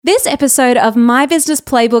This episode of My Business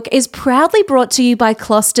Playbook is proudly brought to you by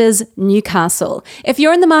Closters Newcastle. If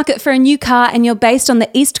you're in the market for a new car and you're based on the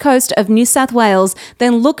east coast of New South Wales,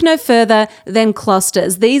 then look no further than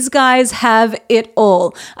Closters. These guys have it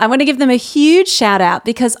all. I want to give them a huge shout out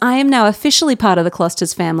because I am now officially part of the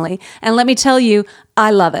Closters family. And let me tell you,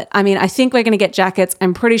 I love it. I mean, I think we're going to get jackets.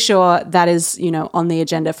 I'm pretty sure that is, on the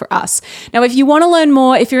agenda for us. Now, if you want to learn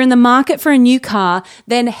more, if you're in the market for a new car,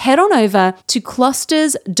 then head on over to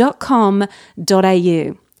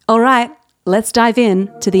closters.com.au. All right, let's dive in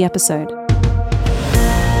to the episode.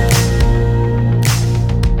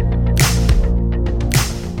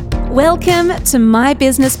 Welcome to My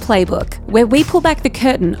Business Playbook, where we pull back the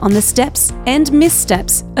curtain on the steps and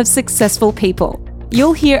missteps of successful people.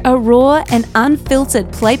 You'll hear a raw and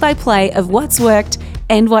unfiltered play-by-play of what's worked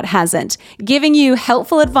and what hasn't, giving you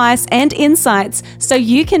helpful advice and insights so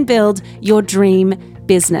you can build your dream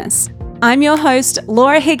business. I'm your host,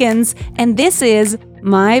 Laura Higgins, and this is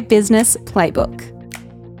My Business Playbook.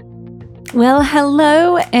 Well,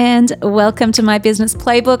 hello and welcome to My Business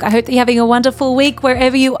Playbook. I hope that you're having a wonderful week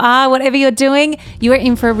wherever you are, whatever you're doing. You are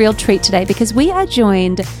in for a real treat today because we are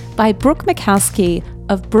joined by Brooke Michalski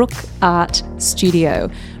of Brooke Art Studio.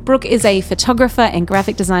 Brooke is a photographer and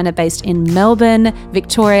graphic designer based in Melbourne,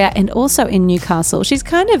 Victoria, and also in Newcastle. She's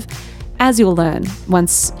kind of, as you'll learn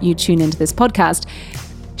once you tune into this podcast,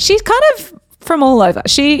 she's kind of from all over.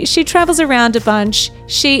 She travels around a bunch.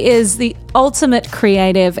 She is the ultimate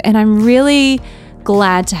creative, and I'm really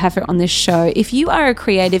glad to have her on this show. If you are a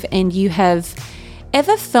creative and you have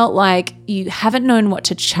ever felt like you haven't known what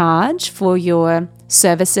to charge for your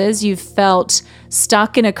services, you've felt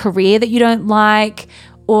stuck in a career that you don't like,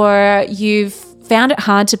 or you've found it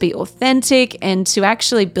hard to be authentic and to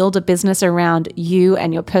actually build a business around you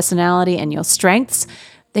and your personality and your strengths,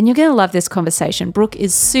 then you're going to love this conversation. Brooke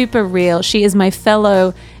is super real. She is my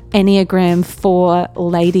fellow Enneagram 4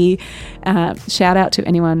 lady. Shout out to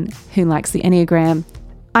anyone who likes the Enneagram.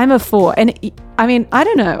 I'm a 4. And I mean, I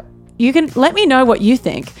don't know. You can let me know what you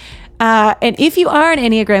think. And if you are an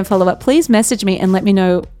Enneagram follower, please message me and let me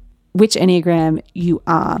know which Enneagram you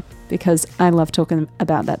are, because I love talking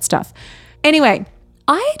about that stuff. Anyway,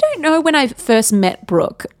 I don't know when I first met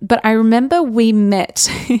Brooke, but I remember we met.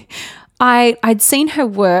 I'd seen her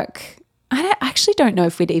work. I actually don't know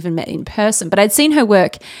if we'd even met in person, but I'd seen her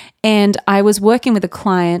work and I was working with a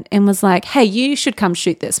client and was like, hey, you should come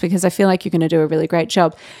shoot this because I feel like you're going to do a really great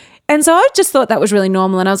job. And so I just thought that was really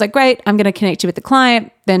normal. And I was like, great, I'm going to connect you with the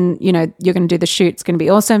client. Then, you're going to do the shoot. It's going to be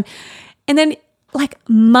awesome. And then like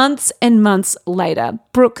months and months later,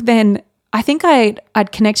 Brooke then, I think I'd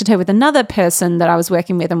connected her with another person that I was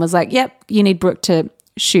working with and was like, yep, you need Brooke to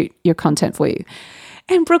shoot your content for you.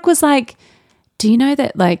 And Brooke was like, do you know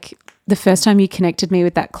that like the first time you connected me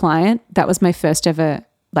with that client, that was my first ever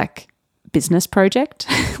like business project,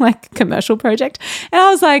 like commercial project. And I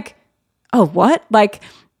was like, oh, what? Like,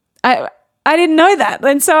 I didn't know that.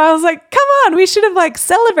 And so I was like, come on, we should have like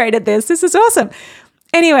celebrated this. This is awesome.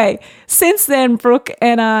 Anyway, since then, Brooke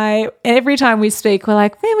and I, every time we speak, we're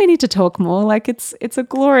like, man, we need to talk more. Like it's a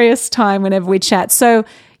glorious time whenever we chat. So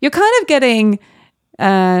you're kind of getting,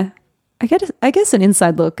 I guess an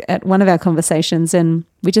inside look at one of our conversations, and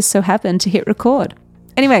we just so happened to hit record.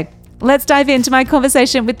 Anyway, let's dive into my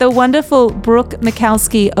conversation with the wonderful Brooke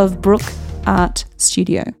Michalski of Brooke Art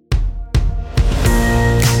Studio.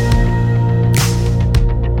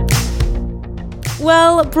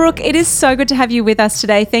 Well, Brooke, it is so good to have you with us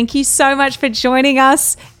today. Thank you so much for joining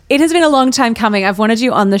us. It has been a long time coming. I've wanted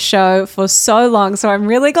you on the show for so long, so I'm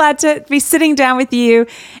really glad to be sitting down with you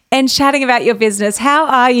and chatting about your business. How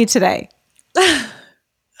are you today?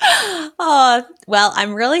 Oh, well,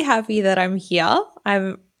 I'm really happy that I'm here.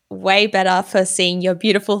 I'm way better for seeing your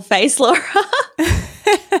beautiful face, Laura.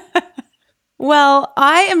 Well,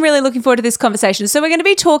 I am really looking forward to this conversation. So we're going to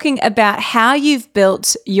be talking about how you've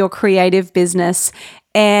built your creative business.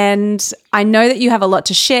 And I know that you have a lot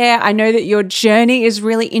to share. I know that your journey is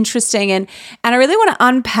really interesting. And I really want to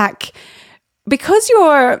unpack, because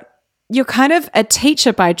you're kind of a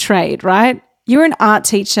teacher by trade, right? You're an art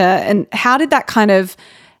teacher. And how did it come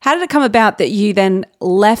about that you then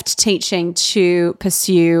left teaching to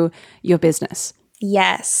pursue your business?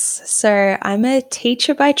 Yes. So I'm a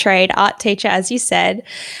teacher by trade, art teacher, as you said.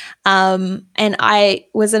 And I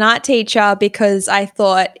was an art teacher because I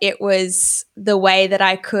thought it was the way that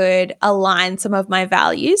I could align some of my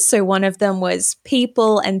values. So one of them was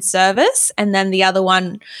people and service, and then the other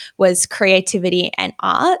one was creativity and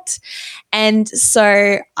art. And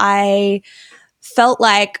so I felt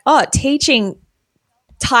like, teaching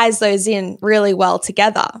ties those in really well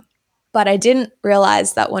together. But I didn't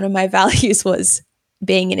realize that one of my values was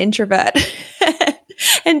being an introvert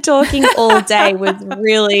and talking all day was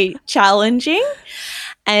really challenging.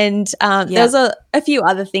 And there was a few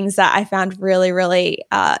other things that I found really, really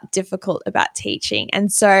difficult about teaching.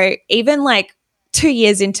 And so even like 2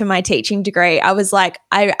 years into my teaching degree, I was like,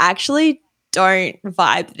 I actually don't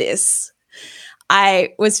vibe this.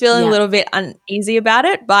 I was feeling a little bit uneasy about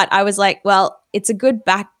it, but I was like, well, it's a good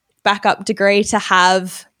backup degree to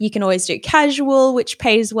have. You can always do casual, which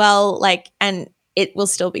pays well, and it will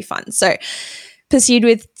still be fun. So pursued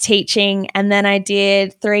with teaching, and then I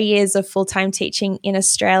did 3 years of full-time teaching in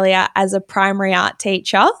Australia as a primary art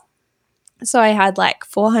teacher. So I had like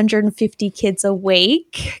 450 kids a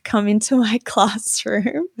week come into my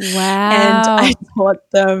classroom. Wow. And I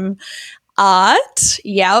taught them art.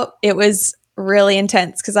 Yeah, it was really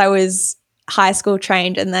intense because I was high school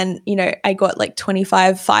trained, and then, I got like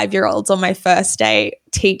 25 5-year-olds on my first day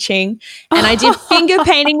teaching, and I did finger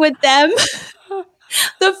painting with them.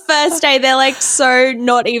 The first day, they're like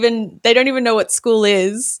they don't even know what school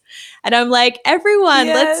is. And I'm like, everyone,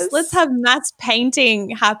 let's have mass painting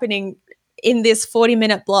happening in this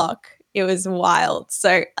 40-minute block. It was wild.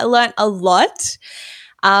 So I learned a lot.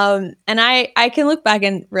 And I can look back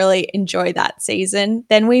and really enjoy that season.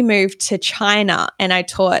 Then we moved to China, and I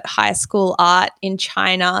taught high school art in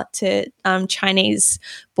China to Chinese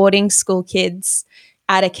boarding school kids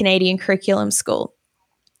at a Canadian curriculum school.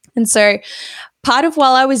 And so part of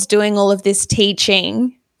while I was doing all of this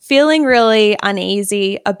teaching, feeling really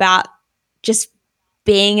uneasy about just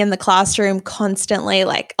being in the classroom constantly,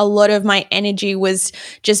 like a lot of my energy was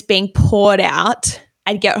just being poured out.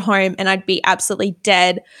 I'd get home and I'd be absolutely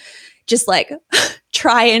dead, just like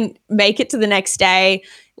try and make it to the next day.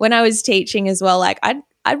 When I was teaching as well, like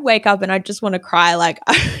I'd wake up and I'd just want to cry. Like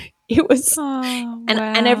it was,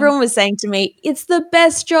 and everyone was saying to me, it's the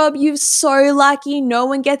best job. You're so lucky. No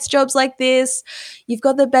one gets jobs like this. You've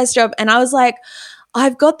got the best job. And I was like,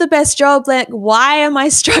 I've got the best job. Like, why am I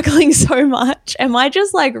struggling so much? Am I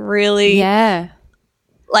just like really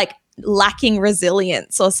like lacking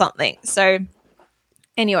resilience or something? So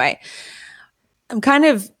anyway, I'm kind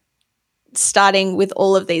of starting with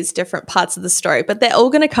all of these different parts of the story, but they're all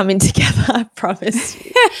going to come in together, I promise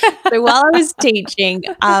you. So while I was teaching,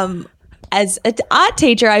 as an art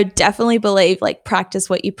teacher, I definitely believe like practice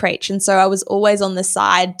what you preach. And so I was always on the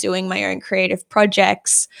side doing my own creative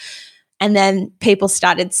projects. And then people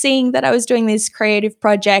started seeing that I was doing these creative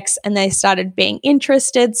projects and they started being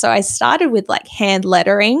interested. So I started with like hand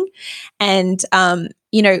lettering and,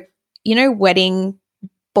 wedding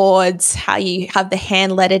boards, how you have the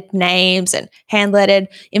hand lettered names and hand lettered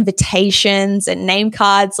invitations and name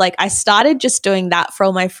cards. Like I started just doing that for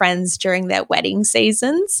all my friends during their wedding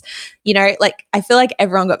seasons. Like I feel like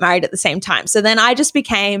everyone got married at the same time. So then I just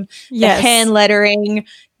became the hand lettering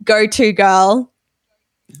go-to girl.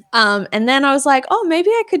 And then I was like, oh,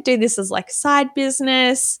 maybe I could do this as like a side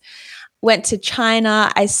business. Went to China.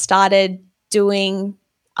 I started doing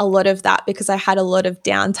a lot of that because I had a lot of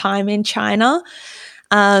downtime in China.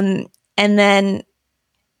 And then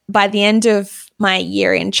by the end of my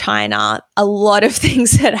year in China, a lot of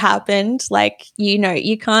things had happened. Like,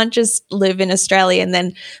 you can't just live in Australia and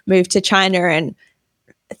then move to China and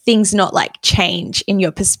things not like change in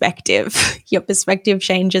your perspective. Your perspective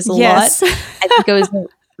changes a lot. I think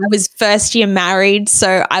I was first year married.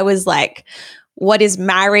 So I was like, what is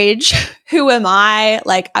marriage? Who am I?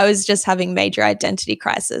 Like I was just having major identity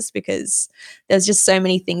crisis because there's just so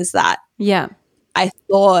many things that I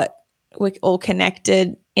thought we're all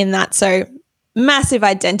connected in that. So massive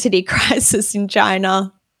identity crisis in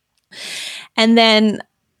China. And then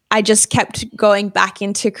I just kept going back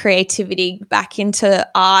into creativity, back into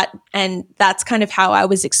art. And that's kind of how I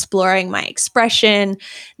was exploring my expression.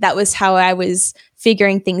 That was how I was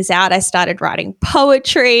figuring things out. I started writing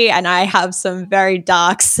poetry and I have some very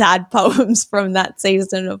dark, sad poems from that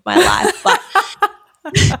season of my life. But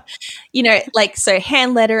so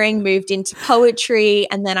hand lettering moved into poetry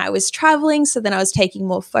and then I was traveling. So then I was taking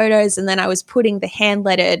more photos and then I was putting the hand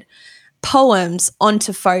lettered poems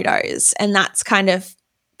onto photos. And that's kind of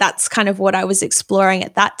what I was exploring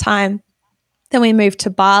at that time. Then we moved to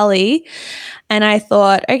Bali and I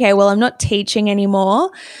thought, okay, well, I'm not teaching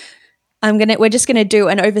anymore. We're just going to do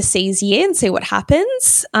an overseas year and see what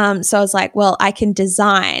happens. So I was like, well, I can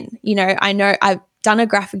design, I know I've done a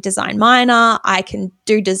graphic design minor. I can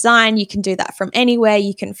do design. You can do that from anywhere.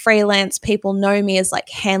 You can freelance. People know me as like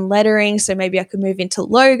hand lettering. So maybe I could move into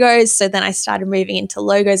logos. So then I started moving into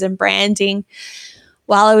logos and branding.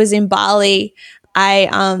 While I was in Bali,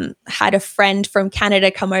 I had a friend from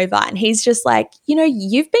Canada come over and he's just like,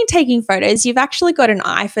 you've been taking photos. You've actually got an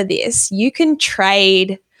eye for this. You can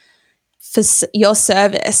trade for your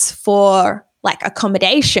service for like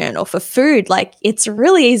accommodation or for food. Like it's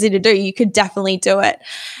really easy to do. You could definitely do it.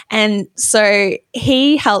 And so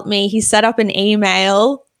he helped me. He set up an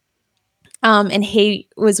email and he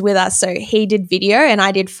was with us. So he did video and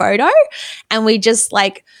I did photo, and we just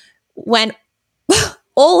like went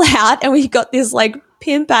all out, and we got this like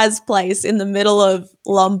pimp as place in the middle of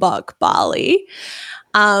Lombok, Bali.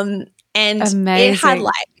 And Amazing. It had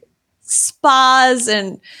like spas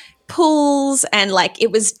and pools, and like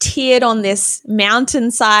it was tiered on this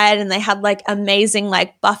mountainside, and they had like amazing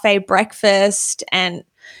like buffet breakfast, and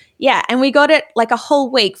yeah, and we got it like a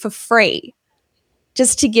whole week for free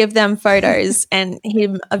just to give them photos and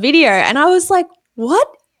him a video. And I was like, what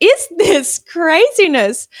is this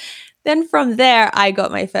craziness? Then from there, I got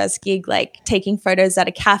my first gig, like taking photos at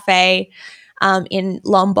a cafe in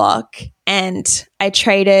Lombok, and I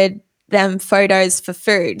traded them photos for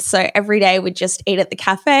food. So every day we'd just eat at the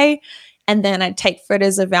cafe, and then I'd take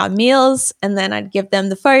photos of our meals, and then I'd give them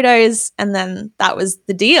the photos, and then that was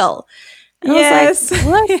the deal. And yes. I was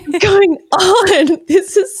like, what's going on?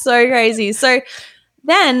 This is so crazy. So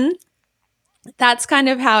then that's kind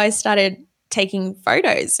of how I started taking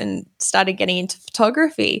photos and started getting into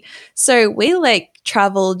photography. So we like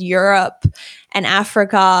traveled Europe and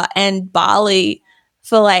Africa and Bali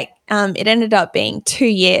for like, it ended up being 2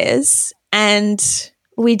 years, and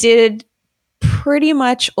we did pretty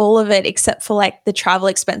much all of it except for like the travel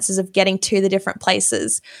expenses of getting to the different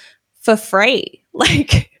places for free.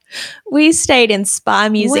 Like we stayed in spa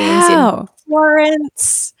museums in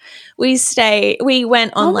Florence. We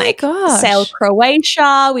went on sail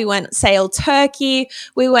Croatia. We went sail Turkey.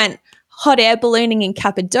 We went hot air ballooning in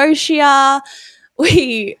Cappadocia.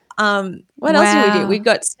 We what else did we do? We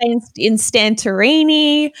got staying in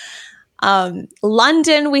Santorini.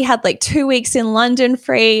 London, we had like 2 weeks in London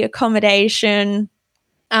free accommodation,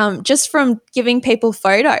 just from giving people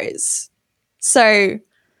photos. So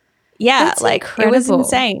yeah, that's like incredible. It was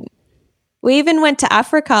insane. We even went to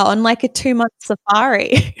Africa on like a 2-month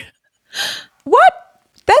safari. What?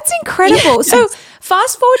 That's incredible. Yes. So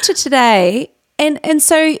fast forward to today, and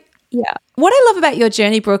so yeah. What I love about your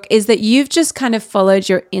journey, Brooke, is that you've just kind of followed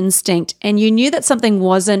your instinct, and you knew that something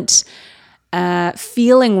wasn't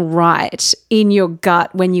feeling right in your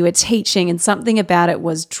gut when you were teaching, and something about it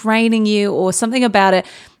was draining you, or something about it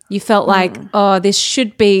you felt like, oh, this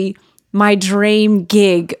should be my dream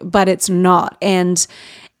gig, but it's not. And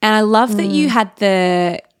I love that you had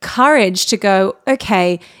the courage to go,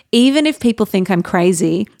 okay, even if people think I'm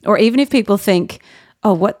crazy, or even if people think,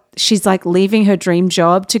 oh, what, she's like leaving her dream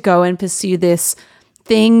job to go and pursue this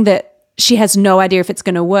thing that she has no idea if it's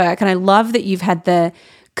going to work. And I love that you've had the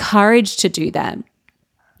courage to do that.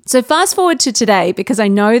 So fast forward to today, because I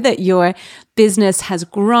know that your business has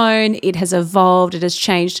grown, it has evolved, it has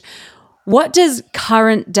changed. What does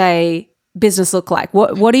current day business look like?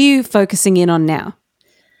 What are you focusing in on now?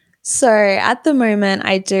 So at the moment,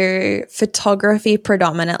 I do photography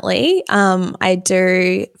predominantly. I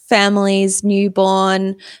do families,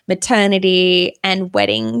 newborn, maternity, and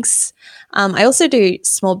weddings. I also do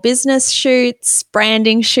small business shoots,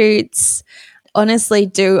 branding shoots. Honestly,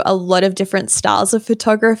 do a lot of different styles of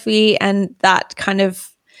photography, and that kind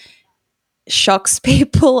of shocks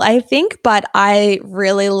people, I think. But I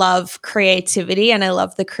really love creativity, and I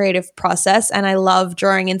love the creative process, and I love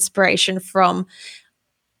drawing inspiration from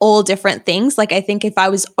all different things. Like I think if I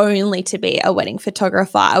was only to be a wedding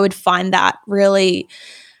photographer, I would find that really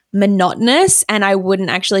monotonous, and I wouldn't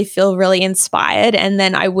actually feel really inspired, and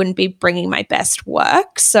then I wouldn't be bringing my best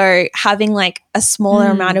work. So having like a smaller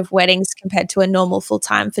amount of weddings compared to a normal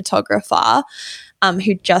full-time photographer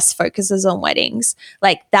who just focuses on weddings,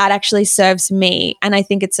 like that actually serves me, and I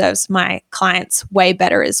think it serves my clients way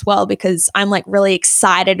better as well, because I'm like really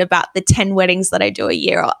excited about the 10 weddings that I do a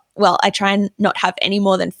year. Well, I try and not have any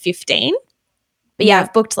more than 15. But yeah,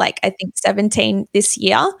 I've booked like I think 17 this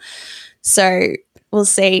year. So we'll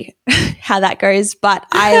see how that goes. But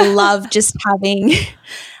I love just having,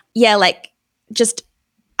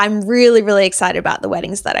 I'm really, really excited about the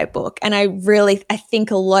weddings that I book. And I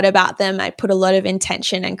think a lot about them. I put a lot of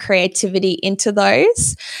intention and creativity into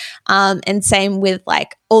those. And same with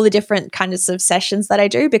like all the different kinds of sessions that I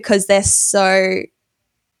do, because there's such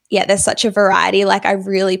a variety. Like I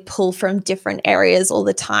really pull from different areas all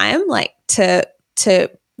the time, like to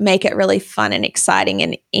make it really fun and exciting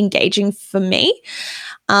and engaging for me.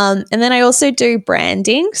 And then I also do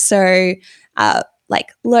branding. So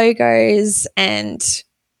like logos and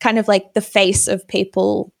kind of like the face of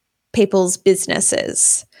people's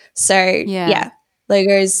businesses. So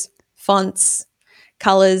logos, fonts,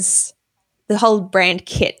 colors, the whole brand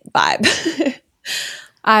kit vibe.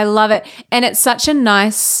 I love it. And it's such a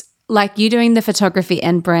nice, like you doing the photography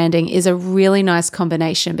and branding is a really nice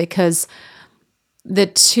combination because the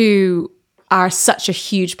two are such a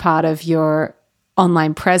huge part of your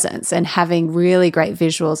online presence, and having really great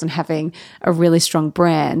visuals and having a really strong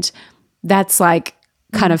brand, that's like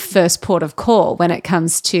kind of first port of call when it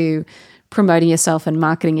comes to promoting yourself and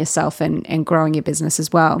marketing yourself and growing your business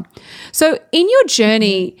as well. So in your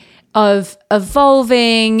journey of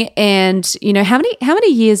evolving and, you know, how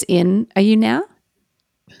many years in are you now?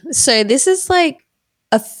 So this is like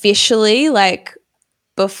officially like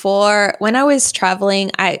before, when I was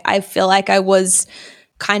traveling, I feel like I was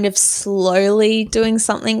kind of slowly doing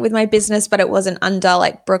something with my business, but it wasn't under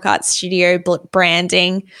like Brooke Art Studio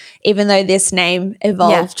branding, even though this name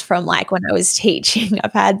evolved from like when I was teaching.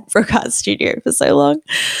 I've had Brooke Art Studio for so long.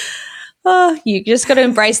 Oh, you just got to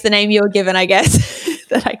embrace the name you were given, I guess,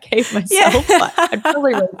 that I gave myself. But I'd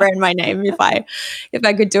probably rebrand my name if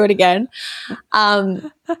I could do it again.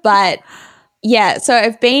 But yeah, so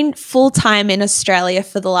I've been full-time in Australia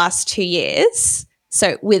for the last 2 years.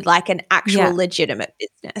 So with like an actual legitimate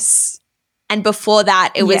business. And before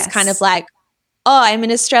that, it was kind of like, oh, I'm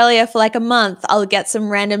in Australia for like a month. I'll get some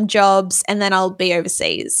random jobs and then I'll be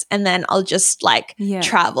overseas and then I'll just like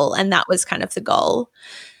travel. And that was kind of the goal.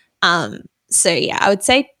 So yeah, I would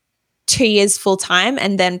say 2 years full time,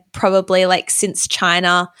 and then probably like since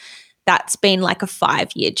China, that's been like a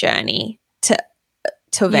 5-year journey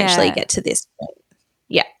to eventually get to this point.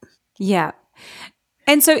 Yeah. Yeah.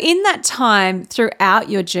 And so in that time throughout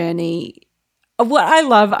your journey, what I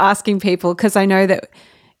love asking people, because I know that,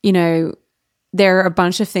 you know, there are a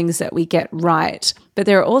bunch of things that we get right, but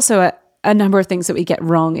there are also a number of things that we get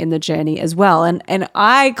wrong in the journey as well. And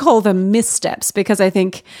I call them missteps because I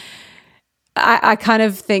think I kind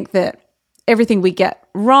of think that everything we get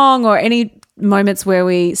wrong, or any moments where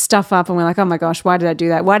we stuff up and we're like, oh my gosh, why did I do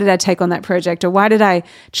that? Why did I take on that project? Or why did I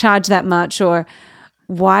charge that much? Or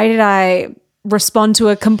why did I respond to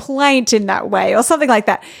a complaint in that way, or something like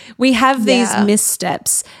that? We have these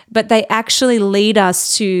missteps, but they actually lead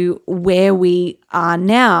us to where we are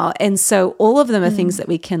now. And so all of them are things that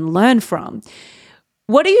we can learn from.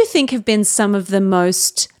 What do you think have been some of the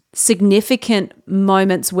most significant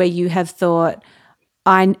moments where you have thought,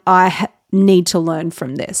 I need to learn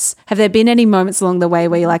from this? Have there been any moments along the way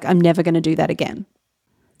where you're like, I'm never going to do that again?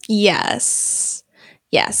 Yes.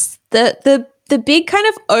 The big kind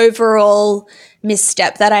of overall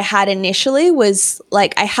misstep that I had initially was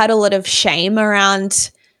like I had a lot of shame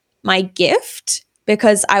around my gift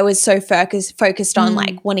because I was so focused on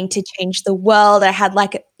like wanting to change the world. I had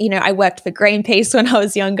like, you know, I worked for Greenpeace when I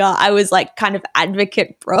was younger. I was like kind of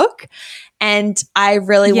advocate Brooke, and I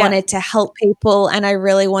really wanted to help people and I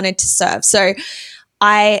really wanted to serve. So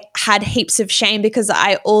I had heaps of shame because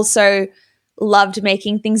I also loved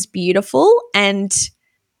making things beautiful, and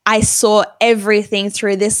I saw everything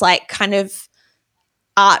through this like kind of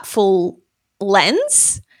artful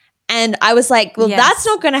lens. And I was like, well, that's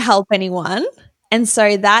not going to help anyone. And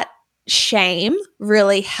so that shame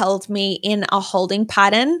really held me in a holding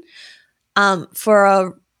pattern for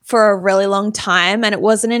a really long time. And it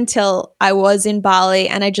wasn't until I was in Bali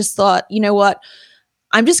and I just thought, you know what,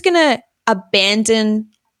 I'm just going to abandon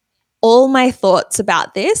all my thoughts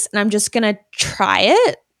about this and I'm just going to try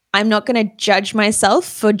it. I'm not going to judge myself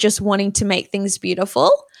for just wanting to make things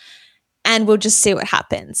beautiful, and we'll just see what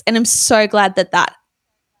happens. And I'm so glad that that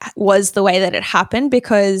was the way that it happened,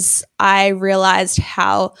 because I realized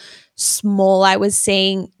how small I was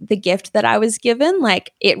seeing the gift that I was given.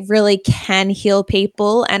 Like, it really can heal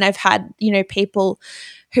people. And I've had, you know, people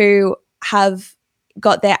who have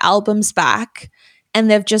got their albums back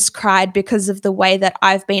and they've just cried because of the way that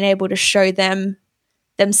I've been able to show them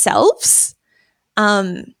themselves.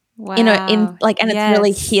 Wow. You know, in like, and it's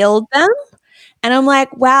really healed them. And I'm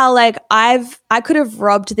like, wow, like I could have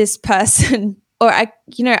robbed this person, or I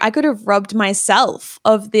could have robbed myself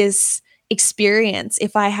of this experience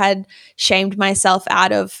if I had shamed myself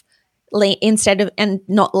out of instead of and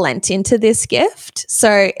not lent into this gift.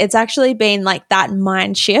 So it's actually been like that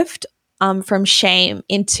mind shift from shame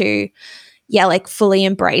into like fully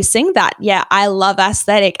embracing that. I love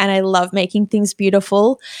aesthetic and I love making things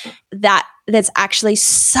beautiful. There's actually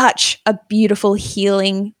such a beautiful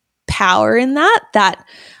healing power in that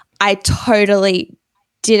I totally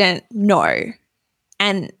didn't know.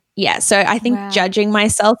 And so I think judging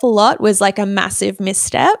myself a lot was like a massive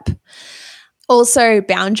misstep. Also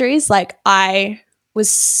boundaries, like I was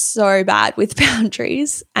so bad with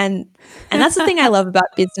boundaries, and that's the thing I love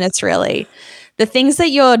about business, really. The things that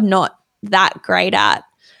you're not that great at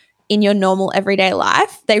in your normal everyday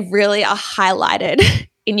life, they really are highlighted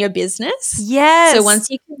in your business. Yes. So once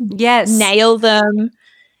you can nail them,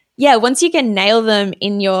 once you can nail them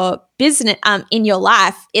in your business, in your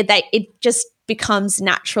life, it just becomes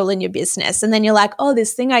natural in your business. And then you're like, oh,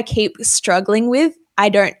 this thing I keep struggling with, I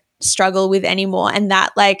don't struggle with anymore. And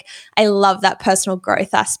that, like, I love that personal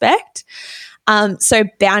growth aspect. So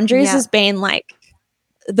boundaries has been like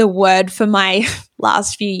the word for my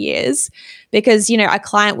last few years, because, you know, a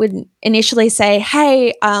client would initially say,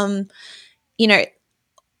 hey, you know,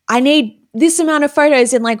 I need this amount of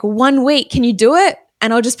photos in like 1 week. Can you do it?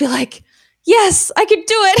 And I'll just be like, yes, I could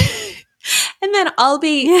do it. And then I'll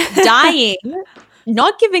be dying,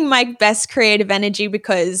 not giving my best creative energy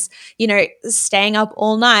because, you know, staying up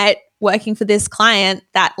all night working for this client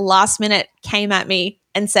that last minute came at me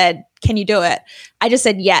and said, can you do it? I just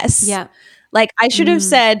said yes. Yeah. Like I should have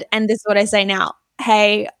said, and this is what I say now,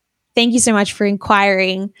 hey, thank you so much for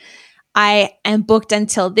inquiring. I am booked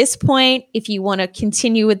until this point. If you want to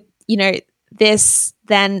continue with, you know, this,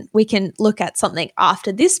 then we can look at something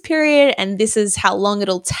after this period, and this is how long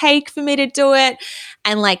it'll take for me to do it.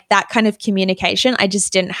 And like that kind of communication I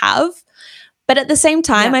just didn't have. But at the same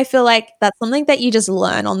time, I feel like that's something that you just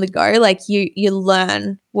learn on the go. Like you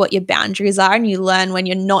learn what your boundaries are, and you learn when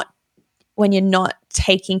you're not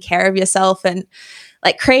taking care of yourself. And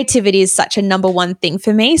like creativity is such a number one thing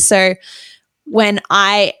for me. So when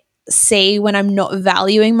I see when I'm not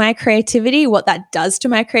valuing my creativity, what that does to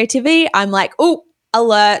my creativity, I'm like, oh,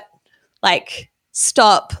 alert, like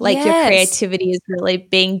stop, like your creativity is really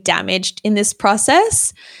being damaged in this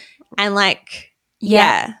process. And like,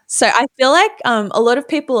 so I feel like a lot of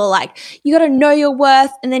people are like, you got to know your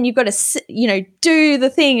worth, and then you got to, you know, do the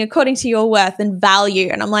thing according to your worth and value.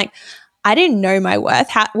 And I'm like, I didn't know my worth.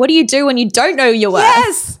 What do you do when you don't know your worth?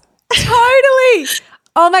 Yes, totally.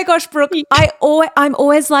 Oh my gosh, Brooke, I'm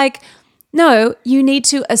always like, no, you need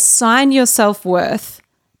to assign your self-worth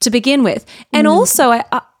to begin with. And also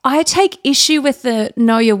I take issue with the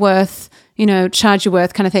know your worth, you know, charge your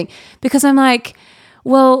worth kind of thing, because I'm like,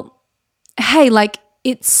 well, hey, like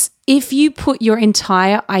it's if you put your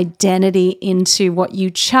entire identity into what you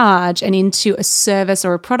charge and into a service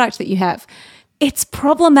or a product that you have, it's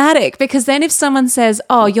problematic, because then if someone says,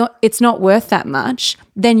 oh, it's not worth that much,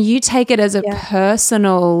 then you take it as a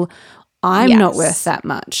personal, I'm not worth that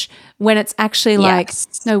much, when it's actually like,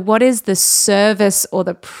 no, what is the service or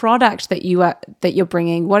the product that you're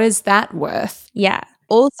bringing? What is that worth? Yeah.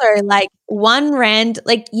 Also, like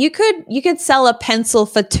like you could sell a pencil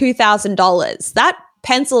for $2,000. That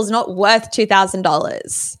pencil is not worth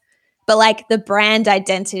 $2,000. But like the brand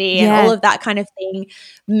identity and all of that kind of thing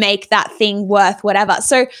make that thing worth whatever.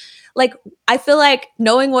 So like I feel like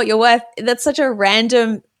knowing what you're worth, that's such a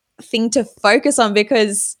random thing to focus on,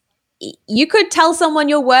 because you could tell someone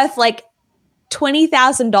you're worth like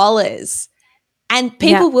 $20,000 and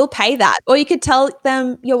people will pay that. Or you could tell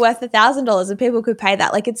them you're worth $1,000 and people could pay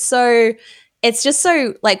that. Like it's just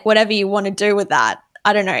so like whatever you want to do with that.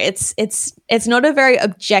 I don't know. It's not a very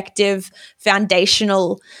objective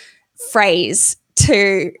foundational phrase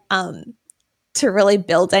to really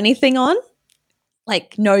build anything on,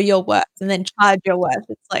 like know your worth and then charge your worth.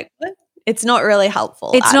 It's like, what? It's not really helpful.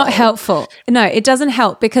 It's not helpful. No, it doesn't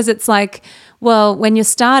help, because it's like, well, when you're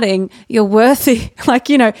starting, you're worthy. Like,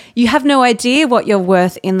 you know, you have no idea what your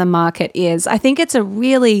worth in the market is. I think it's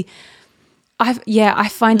I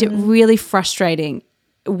find it really frustrating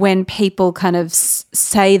when people kind of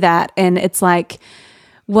say that, and it's like,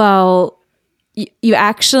 well, you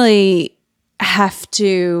actually have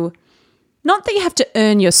to, not that you have to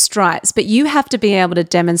earn your stripes, but you have to be able to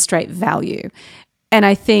demonstrate value. And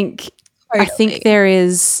I think there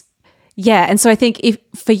is, and so I think if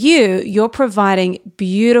for you're providing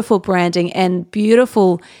beautiful branding and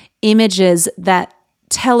beautiful images that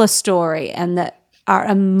tell a story and that are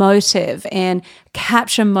emotive and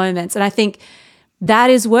capture moments. And I think that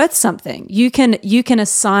is worth something. You can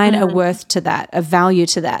assign a worth to that, a value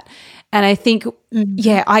to that. And I think,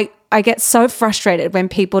 I get so frustrated when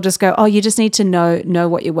people just go, oh, you just need to know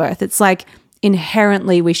what you're worth. It's like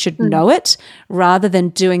inherently we should know it rather than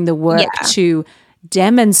doing the work to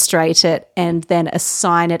demonstrate it and then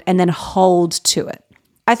assign it and then hold to it.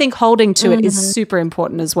 I think holding to it is super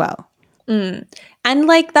important as well. And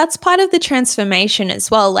like that's part of the transformation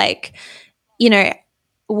as well. Like, you know,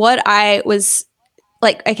 what I was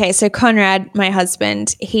like, okay, so Conrad, my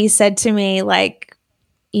husband, he said to me like,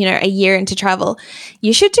 you know, a year into travel,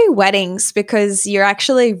 you should do weddings because you're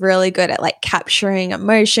actually really good at like capturing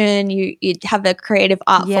emotion. You have a creative,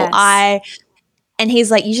 artful eye. And he's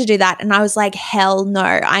like, you should do that. And I was like, hell no,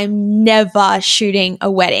 I'm never shooting a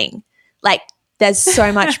wedding. Like there's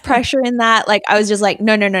so much pressure in that. Like I was just like,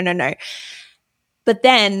 no. But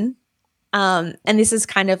then, and this is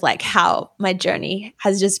kind of like how my journey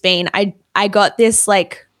has just been. I got this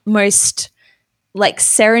like most like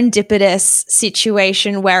serendipitous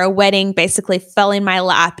situation where a wedding basically fell in my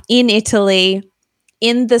lap in Italy,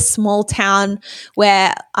 in the small town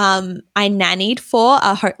where I nannied for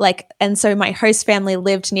and so my host family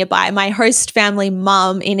lived nearby. My host family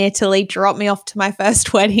mum in Italy dropped me off to my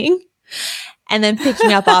first wedding and then picked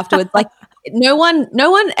me up afterwards. Like no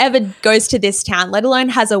one ever goes to this town, let alone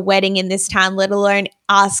has a wedding in this town, let alone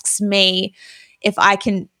asks me if I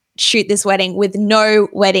can shoot this wedding with no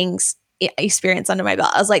weddings experience under my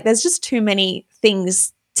belt. I was like, there's just too many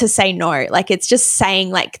things to say no. Like it's just saying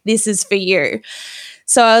like, this is for you.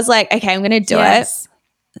 So I was like, okay, I'm going to do it.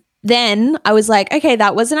 Then I was like, okay,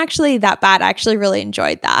 that wasn't actually that bad. I actually really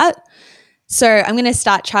enjoyed that. So I'm going to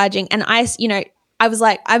start charging. And I was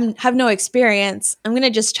like, I have no experience. I'm going to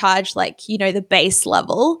just charge like, the base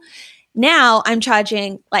level. Now I'm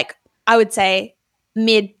charging like, I would say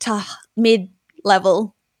mid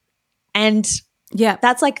level. And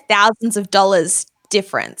that's like thousands of dollars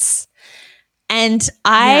difference. And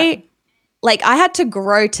I had to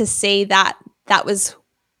grow to see that was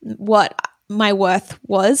what my worth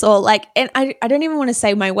was, or like, and I don't even want to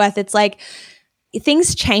say my worth. It's like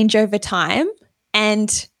things change over time,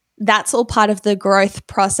 and that's all part of the growth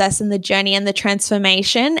process and the journey and the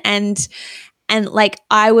transformation. And like,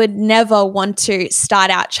 I would never want to start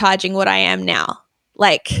out charging what I am now.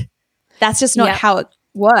 Like, that's just not how it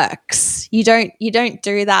works. You don't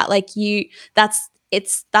do that. Like that's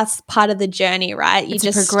part of the journey, right? It's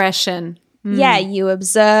a progression. Yeah, you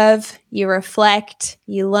observe, you reflect,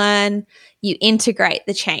 you learn, you integrate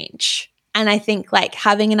the change. And I think like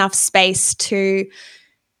having enough space to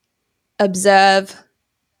observe,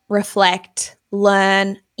 reflect,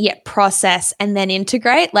 learn, yet process, and then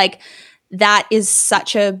integrate, like that is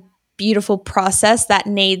such a beautiful process that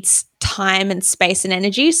needs time and space and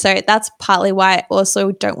energy. So that's partly why I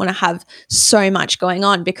also don't want to have so much going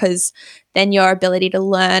on, because then your ability to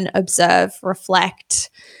learn, observe, reflect,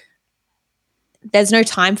 there's no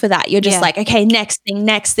time for that. You're just like, okay, next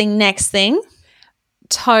thing.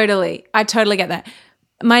 Totally. I totally get that.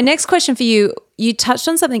 My next question for you, you touched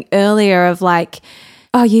on something earlier of like,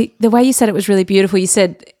 the way you said it was really beautiful. You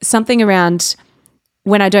said something around,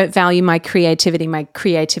 when I don't value my creativity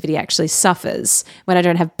actually suffers. When I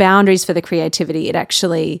don't have boundaries for the creativity, it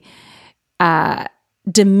actually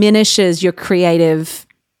diminishes your creative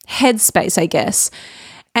headspace, I guess.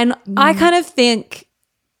 And I kind of think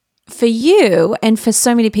for you and for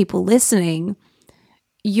so many people listening,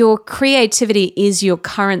 your creativity is your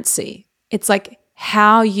currency. It's like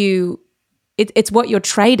it's what you're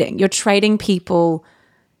trading. You're trading people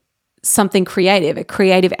something creative, a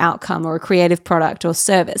creative outcome or a creative product or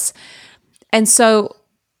service. And so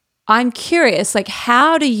I'm curious, like,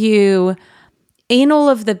 how do you, in all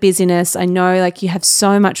of the busyness, I know like you have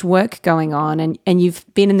so much work going on and you've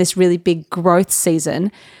been in this really big growth season,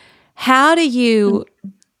 how do you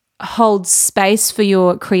hold space for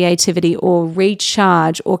your creativity or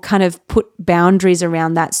recharge or kind of put boundaries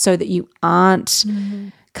around that so that you aren't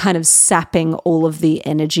kind of sapping all of the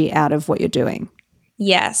energy out of what you're doing?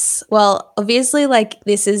 Yes. Well, obviously, like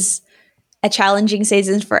this is a challenging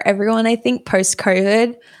season for everyone. I think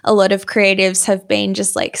post-COVID, a lot of creatives have been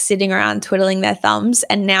just like sitting around twiddling their thumbs,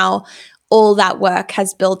 and now all that work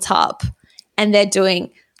has built up and they're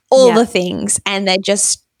doing all the things, and they're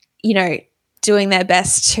just, doing their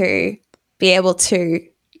best to be able to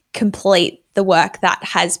complete the work that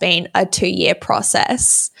has been a 2-year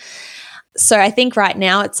process. So I think right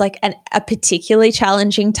now it's like a particularly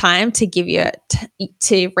challenging time to give you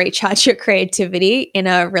to recharge your creativity in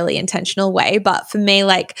a really intentional way. But for me,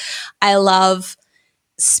 like I love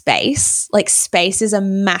space. Like space is a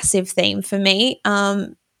massive theme for me.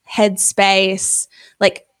 Headspace,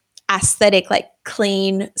 like aesthetic, like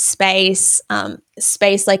clean space,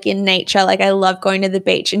 space like in nature. Like I love going to the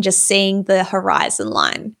beach and just seeing the horizon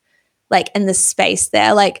line, like, and the space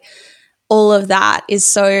there. Like all of that is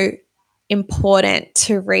so important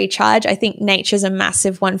to recharge. I think nature's a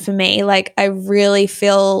massive one for me. Like I really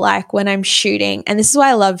feel like when I'm shooting, and this is why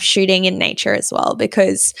I love shooting in nature as well,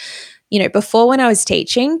 because, before when I was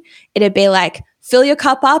teaching, it'd be like, fill your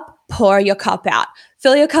cup up, pour your cup out.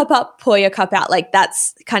 Fill your cup up, pour your cup out. Like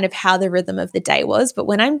that's kind of how the rhythm of the day was. But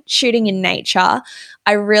when I'm shooting in nature,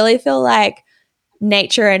 I really feel like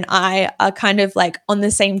nature and I are kind of like on the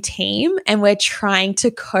same team, and we're trying to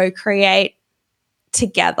co-create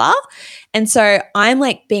together. And so I'm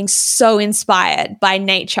like being so inspired by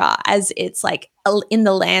nature as it's like in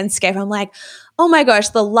the landscape. I'm like, oh my gosh,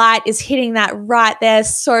 the light is hitting that right there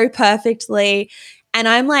so perfectly. And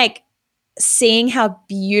I'm like seeing how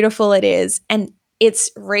beautiful it is, and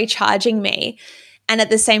it's recharging me. And at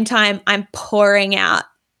the same time, I'm pouring out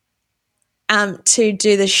to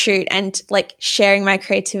do the shoot and like sharing my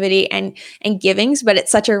creativity and givings, but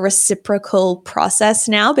it's such a reciprocal process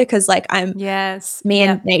now because like me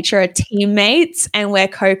and nature are teammates and we're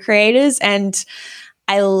co-creators, and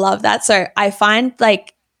I love that. So I find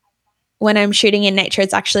like when I'm shooting in nature,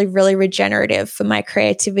 it's actually really regenerative for my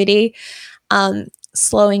creativity.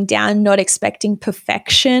 Slowing down, not expecting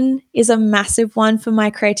perfection is a massive one for my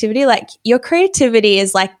creativity. Like your creativity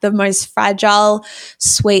is like the most fragile,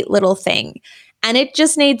 sweet little thing. And it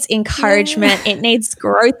just needs encouragement. It needs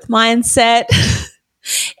growth mindset.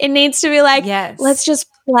 It needs to be like, let's just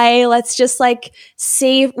play. Let's just like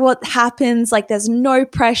see what happens. Like there's no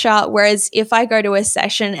pressure. Whereas if I go to a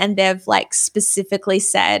session and they've like specifically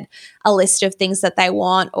said a list of things that they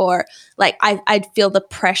want, or like I'd feel the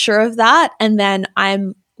pressure of that. And then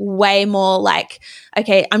I'm way more like,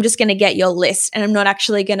 okay, I'm just going to get your list and I'm not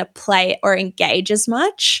actually going to play or engage as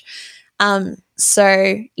much.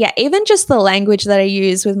 So yeah, even just the language that I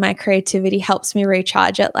use with my creativity helps me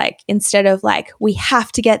recharge it. Like instead of like, we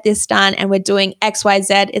have to get this done and we're doing X, Y,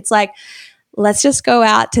 Z, it's like, let's just go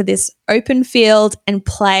out to this open field and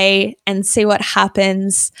play and see what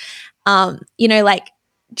happens. Like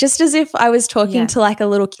just as if I was talking to like a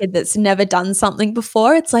little kid that's never done something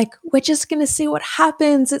before. It's like, we're just going to see what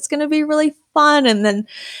happens. It's going to be really fun. And then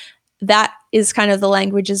that is kind of the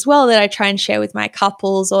language as well that I try and share with my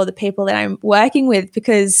couples or the people that I'm working with,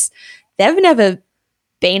 because they've never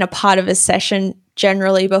been a part of a session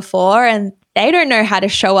generally before and they don't know how to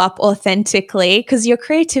show up authentically, because your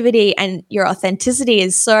creativity and your authenticity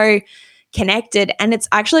is so connected and it's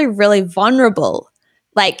actually really vulnerable.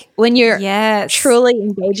 Like when you're truly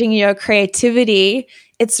engaging in your creativity,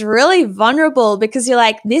 it's really vulnerable because you're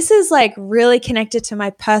like, this is like really connected to my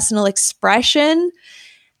personal expression.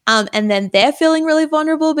 And then they're feeling really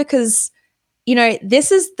vulnerable because,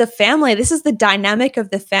 this is the family. This is the dynamic of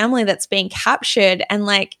the family that's being captured. And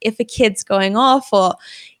like if a kid's going off or,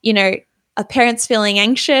 a parent's feeling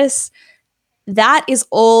anxious, that is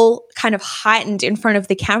all kind of heightened in front of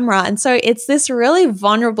the camera. And so it's this really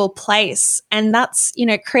vulnerable place. And that's,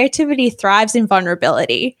 creativity thrives in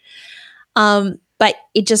vulnerability. But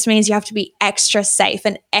it just means you have to be extra safe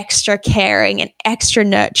and extra caring and extra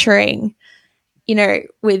nurturing,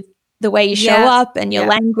 with the way you show up and your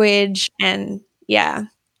language. And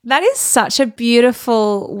that is such a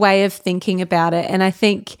beautiful way of thinking about it. And I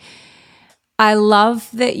think I love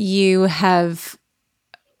that you have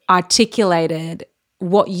articulated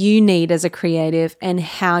what you need as a creative and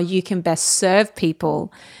how you can best serve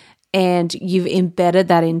people. And you've embedded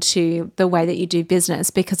that into the way that you do business,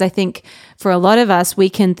 because I think for a lot of us, we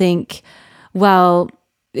can think, well,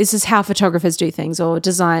 this is how photographers do things, or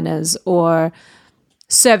designers, or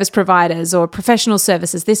service providers, or professional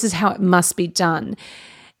services. This is how it must be done.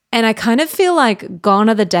 And I kind of feel like gone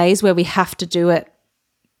are the days where we have to do it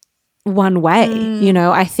one way.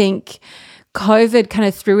 I think COVID kind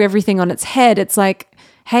of threw everything on its head. It's like,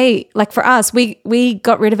 hey, like for us, we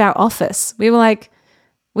got rid of our office. We were like,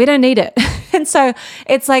 we don't need it. And so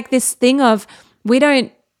it's like this thing of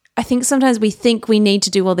I think sometimes we think we need to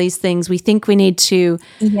do all these things. We think we need to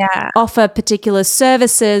offer particular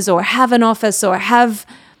services or have an office or have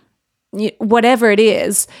whatever it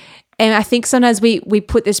is. And I think sometimes we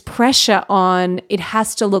put this pressure on, it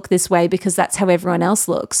has to look this way because that's how everyone else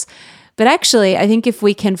looks. But actually, I think if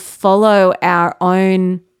we can follow our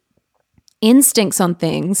own instincts on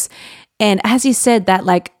things, and as you said, that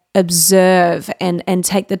like observe and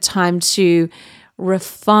take the time to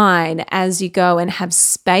refine as you go and have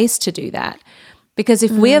space to do that. Because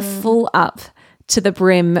if we're full up to the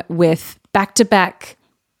brim with back-to-back,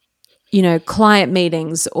 client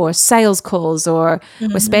meetings or sales calls, or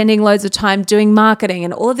we're spending loads of time doing marketing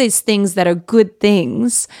and all of these things that are good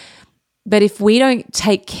things, but if we don't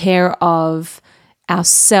take care of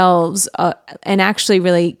ourselves and actually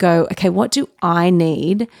really go, okay, what do I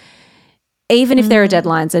need? Even if there are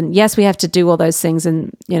deadlines, and yes, we have to do all those things,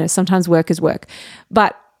 and sometimes work is work,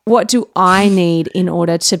 but what do I need in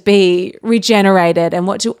order to be regenerated? And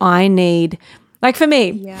what do I need? Like for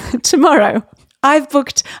me, tomorrow I'm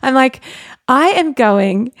like, I am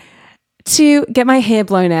going to get my hair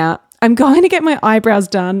blown out. I'm going to get my eyebrows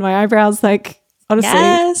done. My eyebrows, like,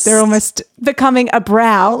 honestly, they're almost becoming a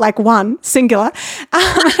brow, like one, singular.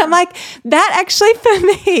 I'm like, that actually for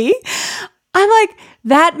me, I'm like,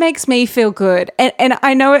 that makes me feel good. And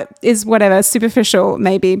I know it is whatever, superficial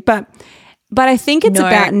maybe, but I think it's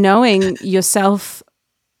about knowing yourself.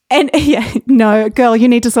 And no, girl, you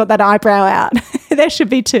need to sort that eyebrow out. There should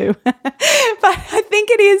be two. But I think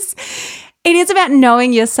it is It is about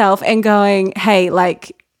knowing yourself and going, hey,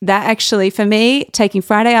 like that actually for me, taking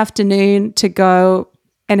Friday afternoon to go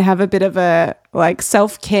and have a bit of a like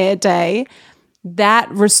self-care day, that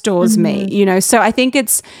restores me, you know? So I think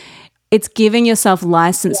it's giving yourself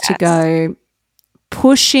license to go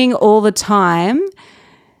pushing all the time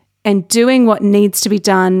and doing what needs to be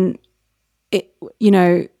done. It, you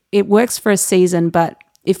know, it works for a season, but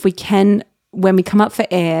if we can, when we come up for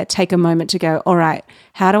air, take a moment to go, all right,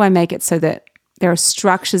 how do I make it so that there are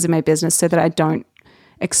structures in my business so that I don't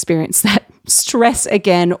experience that stress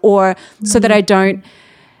again, or so that I don't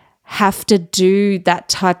have to do that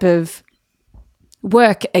type of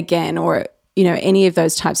work again, or, you know, any of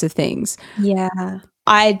those types of things. Yeah.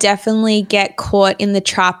 I definitely get caught in the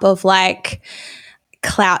trap of like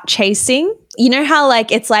clout chasing. You know how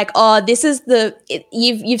like it's like, oh, this is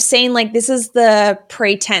you've seen like this is the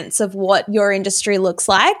pretense of what your industry looks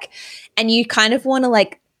like, and you kind of want to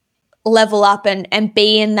like level up and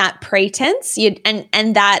be in that pretense.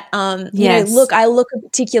 And that you know, look, I look a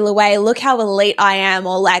particular way, look how elite I am,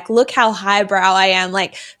 or like look how highbrow I am.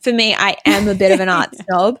 Like for me, I am a bit of an art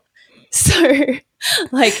snob. So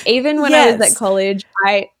like even when I was at college,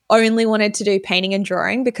 I only wanted to do painting and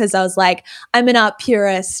drawing because I was like, I'm an art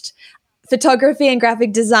purist. Photography and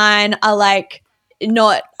graphic design are like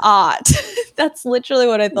not art. That's literally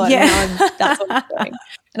what I thought. Yeah. And that's what I'm doing.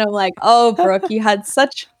 And I'm like, oh, Brooke, you had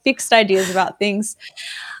such fixed ideas about things.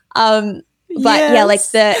 But yeah, like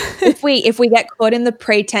if we get caught in the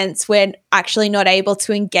pretense, we're actually not able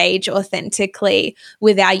to engage authentically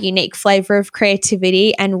with our unique flavor of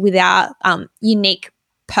creativity and with our unique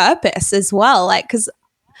purpose as well. Like, because,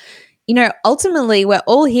 you know, ultimately we're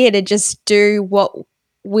all here to just do what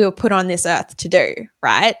we were put on this earth to do,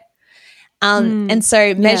 right? And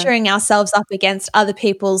so measuring ourselves up against other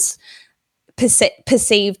people's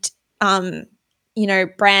perceived you know,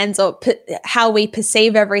 brands or how we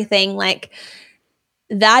perceive everything, like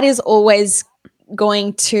that is always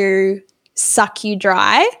going to suck you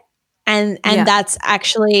dry, and that's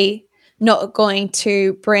actually not going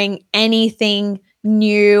to bring anything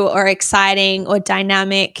new or exciting or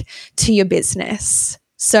dynamic to your business.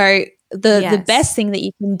 So the best thing that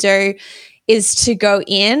you can do is to go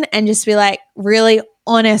in and just be like really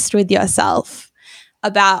honest with yourself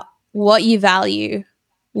about what you value,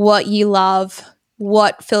 what you love,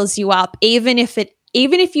 what fills you up, even if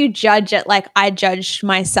you judge it like I judged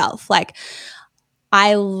myself. Like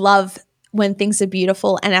I love when things are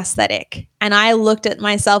beautiful and aesthetic. And I looked at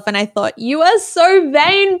myself and I thought, you are so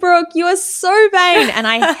vain, Brooke. You are so vain. And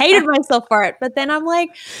I hated myself for it. But then I'm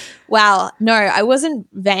like, wow, no, I wasn't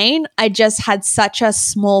vain. I just had such a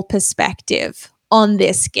small perspective on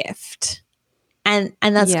this gift. And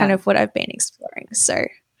that's kind of what I've been exploring. So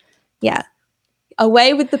yeah.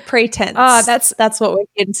 Away with the pretense. Oh, that's what we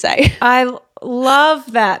can say. I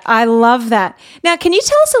love that. I love that. Now, can you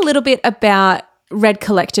tell us a little bit about Red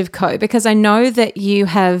Collective Co? Because I know that you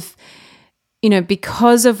have, you know,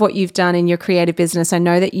 because of what you've done in your creative business, I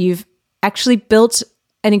know that you've actually built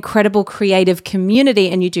an incredible creative community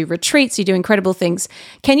and you do retreats, you do incredible things.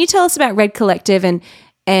 Can you tell us about Red Collective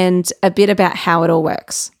and a bit about how it all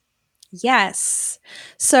works? Yes.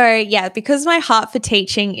 So yeah, because my heart for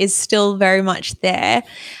teaching is still very much there,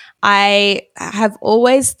 I have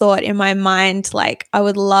always thought in my mind, like I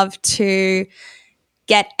would love to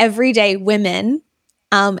get everyday women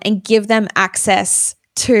and give them access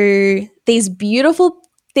to these beautiful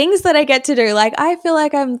things that I get to do. Like I feel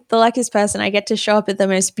like I'm the luckiest person. I get to show up at the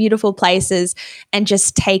most beautiful places and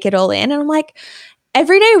just take it all in. And I'm like,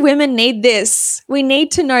 everyday women need this. We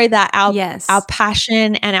need to know that our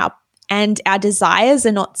passion and our desires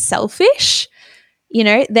are not selfish. You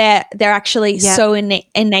know, they're actually so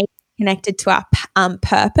innately connected to our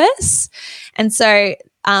purpose. And so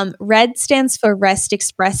RED stands for Rest,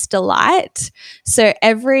 Express, Delight. So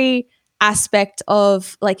every aspect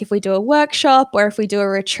of, like, if we do a workshop or if we do a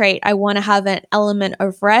retreat, I want to have an element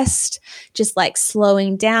of rest, just like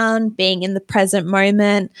slowing down, being in the present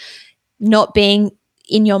moment, not being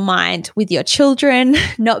in your mind with your children,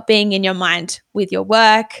 not being in your mind with your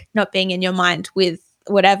work, not being in your mind with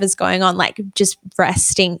whatever's going on, like just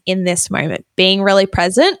resting in this moment, being really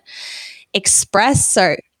present. Express,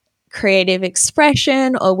 so creative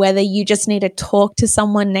expression, or whether you just need to talk to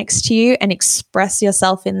someone next to you and express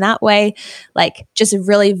yourself in that way, like just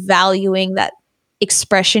really valuing that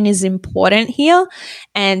expression is important here.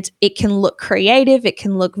 And it can look creative, it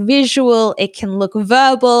can look visual, it can look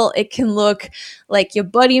verbal, it can look like your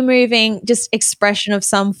body moving, just expression of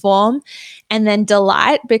some form. And then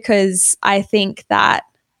delight, because I think that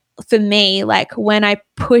for me, like when I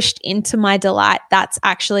pushed into my delight, that's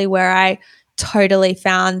actually where I totally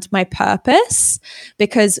found my purpose,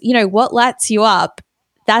 because, you know, what lights you up,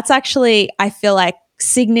 that's actually, I feel like,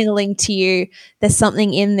 signaling to you there's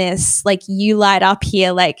something in this, like you light up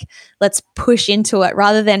here, like let's push into it,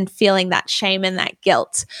 rather than feeling that shame and that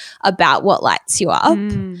guilt about what lights you up.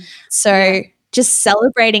 So just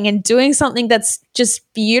celebrating and doing something that's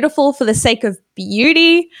just beautiful for the sake of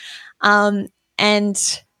beauty, and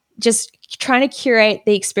just trying to curate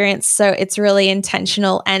the experience so it's really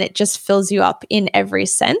intentional and it just fills you up in every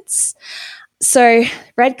sense. So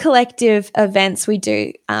Red Collective events, we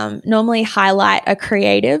do normally highlight a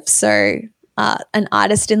creative, so an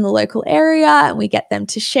artist in the local area, and we get them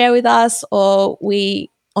to share with us, or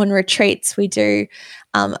on retreats, we do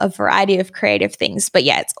a variety of creative things. But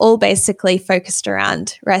yeah, it's all basically focused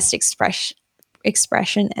around rest,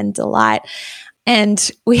 expression and delight.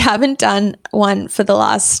 And we haven't done one for the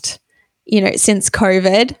last, since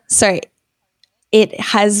COVID. So it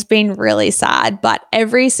has been really sad, but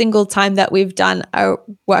every single time that we've done a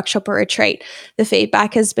workshop or retreat, the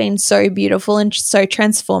feedback has been so beautiful and so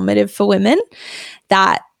transformative for women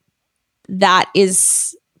that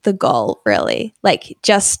is the goal, really. Like,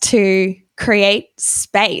 just to create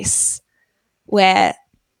space where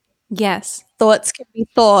thoughts can be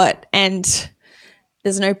thought, and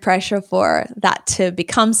there's no pressure for that to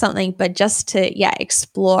become something, but just to,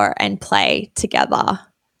 explore and play together.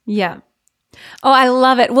 Yeah. Oh, I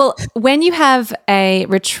love it. Well, when you have a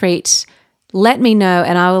retreat, let me know,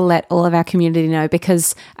 and I will let all of our community know,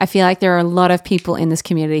 because I feel like there are a lot of people in this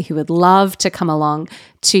community who would love to come along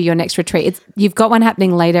to your next retreat. You've got one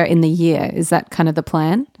happening later in the year. Is that kind of the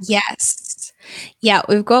plan? Yes. Yeah,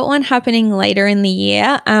 we've got one happening later in the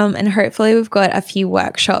year, and hopefully we've got a few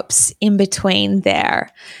workshops in between there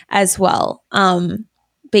as well.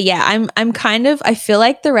 But yeah, I feel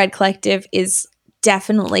like the Red Collective is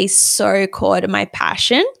definitely so core to my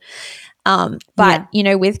passion. But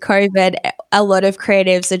with COVID, a lot of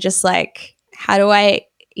creatives are just like, how do I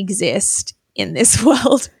exist in this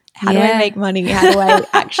world? How do I make money? How do I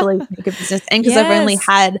actually make a business? And because I've only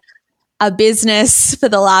had a business for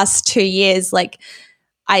the last 2 years, like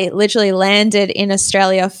I literally landed in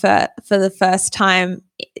Australia for the first time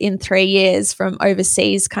in 3 years from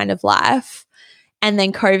overseas kind of life. And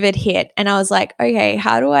then COVID hit, and I was like, okay,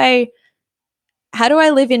 how do I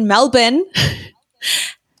live in Melbourne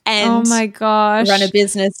and oh my gosh, run a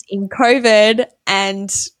business in COVID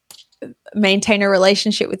and maintain a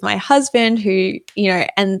relationship with my husband who,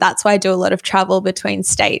 and that's why I do a lot of travel between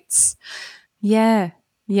states. Yeah.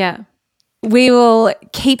 Yeah. We will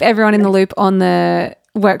keep everyone in the loop on the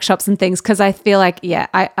workshops and things, because I feel like,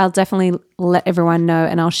 I'll definitely let everyone know,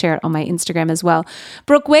 and I'll share it on my Instagram as well.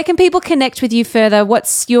 Brooke, where can people connect with you further?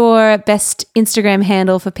 What's your best Instagram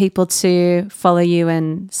handle for people to follow you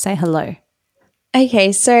and say hello?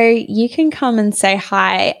 Okay, so you can come and say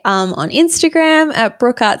hi on Instagram at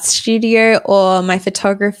Brooke Art Studio, or my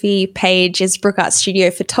photography page is Brooke Art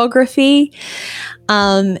Studio Photography.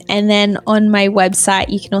 And then on my website,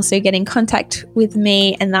 you can also get in contact with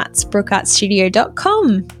me, and that's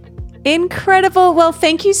brookeartstudio.com. Incredible. Well,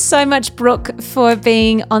 thank you so much, Brooke, for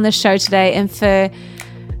being on the show today and for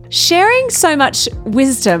sharing so much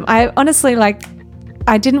wisdom. I honestly,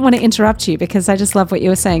 I didn't want to interrupt you because I just love what you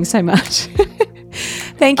were saying so much.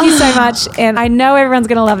 Thank you so much. And I know everyone's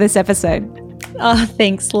going to love this episode. Oh,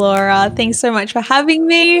 thanks, Laura. Thanks so much for having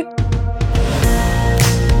me.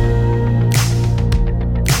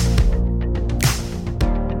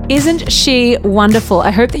 Isn't she wonderful?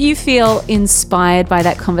 I hope that you feel inspired by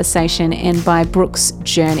that conversation and by Brooke's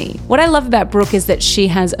journey. What I love about Brooke is that she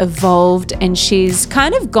has evolved and she's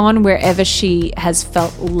kind of gone wherever she has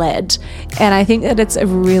felt led. And I think that it's a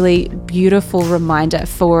really beautiful reminder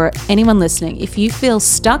for anyone listening. If you feel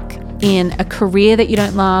stuck in a career that you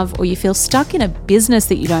don't love, or you feel stuck in a business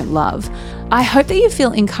that you don't love, I hope that you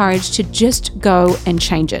feel encouraged to just go and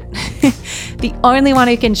change it. The only one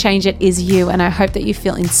who can change it is you, and I hope that you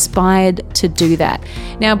feel inspired to do that.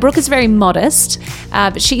 Now, Brooke is very modest,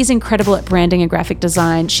 but she is incredible at branding and graphic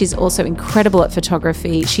design. She's also incredible at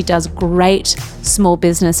photography. She does great small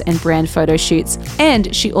business and brand photo shoots,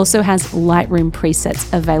 and she also has Lightroom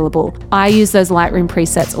presets available. I use those Lightroom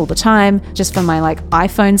presets all the time, just for my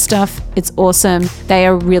iPhone stuff. It's awesome. They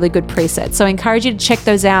are really good presets. So I encourage you to check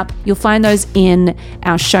those out. You'll find those in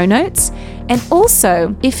our show notes. And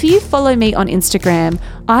also, if you follow me on Instagram,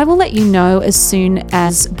 I will let you know as soon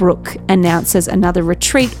as Brooke announces another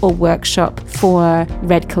retreat or workshop for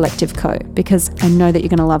Red Collective Co., because I know that you're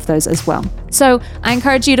going to love those as well. So I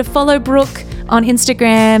encourage you to follow Brooke on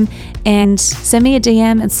Instagram and send me a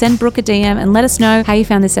DM and send Brooke a DM and let us know how you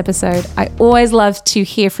found this episode. I always love to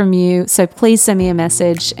hear from you. So please send me a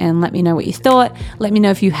message and let me know what you thought. Let me know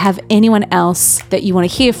if you have anyone else that you want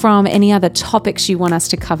to hear from, any other topics you want us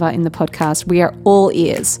to cover in the podcast. We are all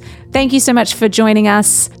ears. Thank you so much for joining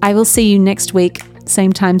us. I will see you next week.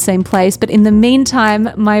 Same time, same place. But in the meantime,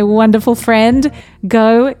 my wonderful friend,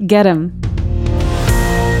 go get 'em.